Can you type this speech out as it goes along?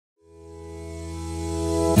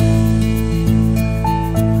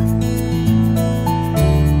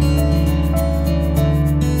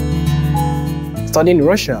Studying in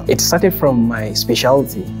Russia, it started from my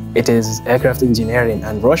specialty. It is aircraft engineering,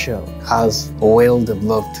 and Russia has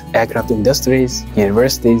well-developed aircraft industries,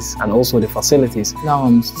 universities, and also the facilities. Now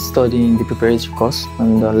I'm studying the preparatory course,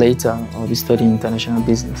 and later I'll be studying international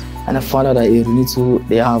business. And I found out that at INRTU,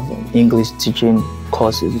 they have English teaching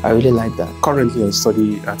courses. I really like that. Currently, I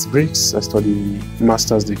study at BRICS. I study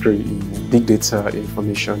master's degree in big data,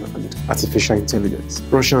 information, and artificial intelligence.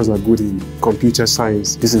 Russians are good in computer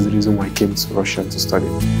science. This is the reason why I came to Russia to study.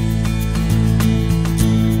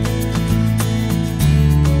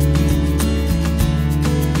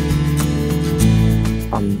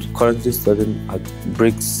 I'm currently studying at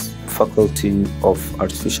BRICS Faculty of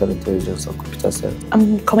Artificial Intelligence and Computer Science.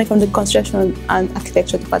 I'm coming from the Construction and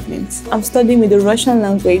Architecture department. I'm studying with the Russian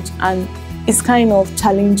language, and it's kind of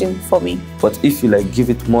challenging for me. But if you give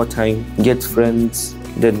it more time, get friends,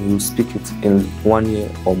 then you speak it in 1 year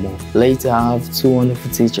or more. Later, I have two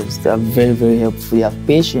wonderful teachers. They are very, very helpful. They are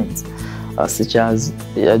patient, such as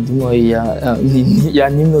I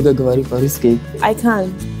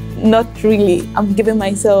can. Not really. I'm giving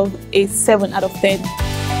myself a 7 out of 10.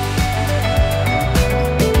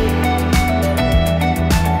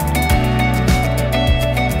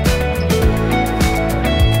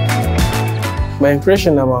 My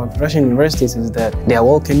impression about Russian universities is that they are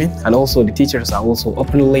welcoming, and also the teachers are also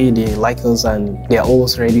openly, they like us, and they are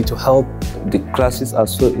always ready to help. The classes are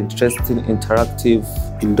so interesting, interactive.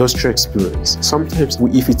 Industrial experience. Sometimes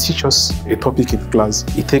if you teach us a topic in class,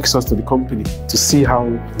 it takes us to the company to see how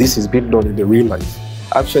this is being done in the real life.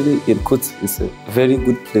 Actually, INRTU is a very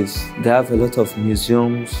good place. They have a lot of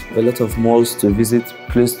museums, a lot of malls to visit,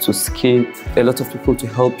 place to skate, a lot of people to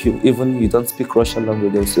help you. Even you don't speak Russian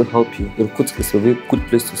language, they'll still help you. INRTU is a very good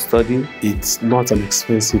place to study. It's not an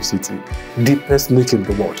expensive city. Deepest lake in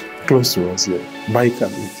the world, close to us here,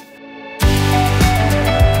 Baikal Lake.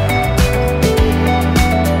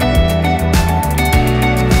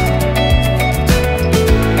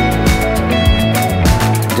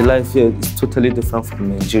 The life here is totally different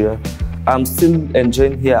from Nigeria. I'm still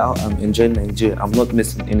enjoying here how I'm enjoying Nigeria. I'm not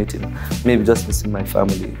missing anything, maybe just missing my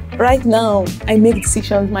family. Right now, I make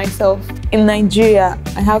decisions myself. In Nigeria,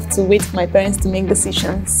 I have to wait for my parents to make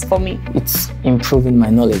decisions for me. It's improving my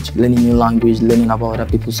knowledge, learning new language, learning about other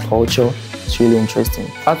people's culture. It's really interesting.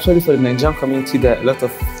 Actually, for the Nigerian community, there are a lot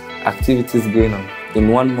of activities going on. In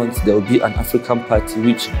 1 month, there will be an African party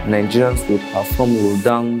which Nigerians will perform, will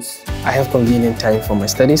dance. I have convenient time for my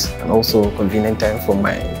studies and also convenient time for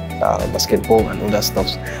my basketball and other stuff,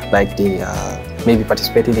 like the maybe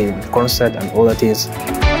participating in concert and other things.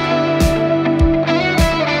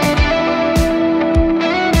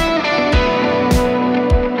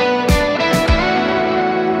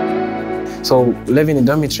 So living in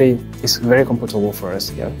dormitory is very comfortable for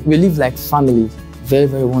us. Yeah, we live like family. Very,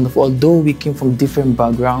 very wonderful. Although we came from different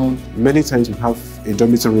backgrounds. Many times we have a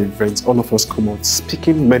dormitory event, all of us come out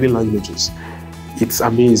speaking many languages. It's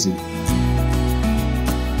amazing.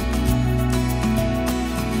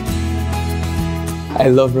 I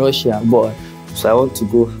love Russia, but so I want to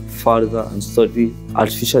go further and study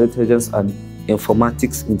artificial intelligence and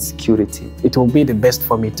informatics in security. It will be the best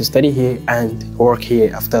for me to study here and work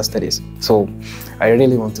here after studies. So I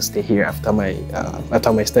really want to stay here after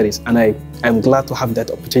my studies, and I'm glad to have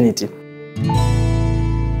that opportunity.